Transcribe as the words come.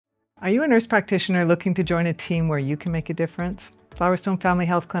Are you a nurse practitioner looking to join a team where you can make a difference? Flowerstone Family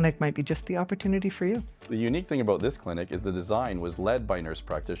Health Clinic might be just the opportunity for you. The unique thing about this clinic is the design was led by nurse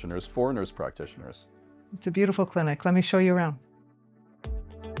practitioners for nurse practitioners. It's a beautiful clinic. Let me show you around.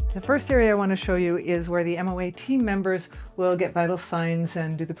 The first area I want to show you is where the MOA team members will get vital signs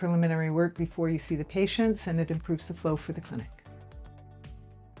and do the preliminary work before you see the patients, and it improves the flow for the clinic.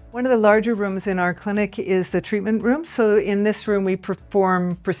 One of the larger rooms in our clinic is the treatment room. So in this room, we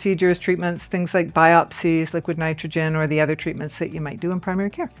perform procedures, treatments, things like biopsies, liquid nitrogen, or the other treatments that you might do in primary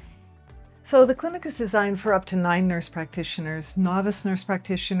care. So the clinic is designed for up to 9 nurse practitioners. Novice nurse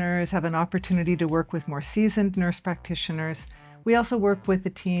practitioners have an opportunity to work with more seasoned nurse practitioners. We also work with a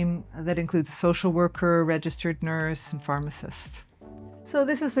team that includes a social worker, registered nurse, and pharmacist. So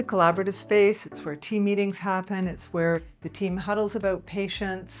this is the collaborative space. It's where team meetings happen. It's where the team huddles about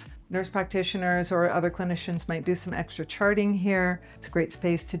patients. Nurse practitioners or other clinicians might do some extra charting here. It's a great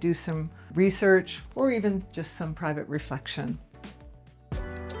space to do some research or even just some private reflection.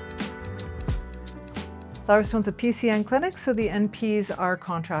 Flowerstone's a PCN clinic, so the NPs are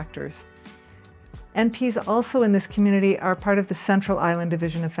contractors. NPs also in this community are part of the Central Island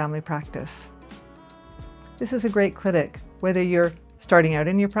Division of Family Practice. This is a great clinic, whether you're starting out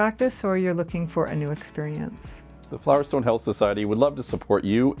in your practice or you're looking for a new experience. The Flowerstone Health Society would love to support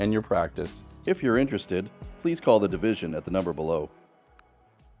you and your practice. If you're interested, please call the division at the number below.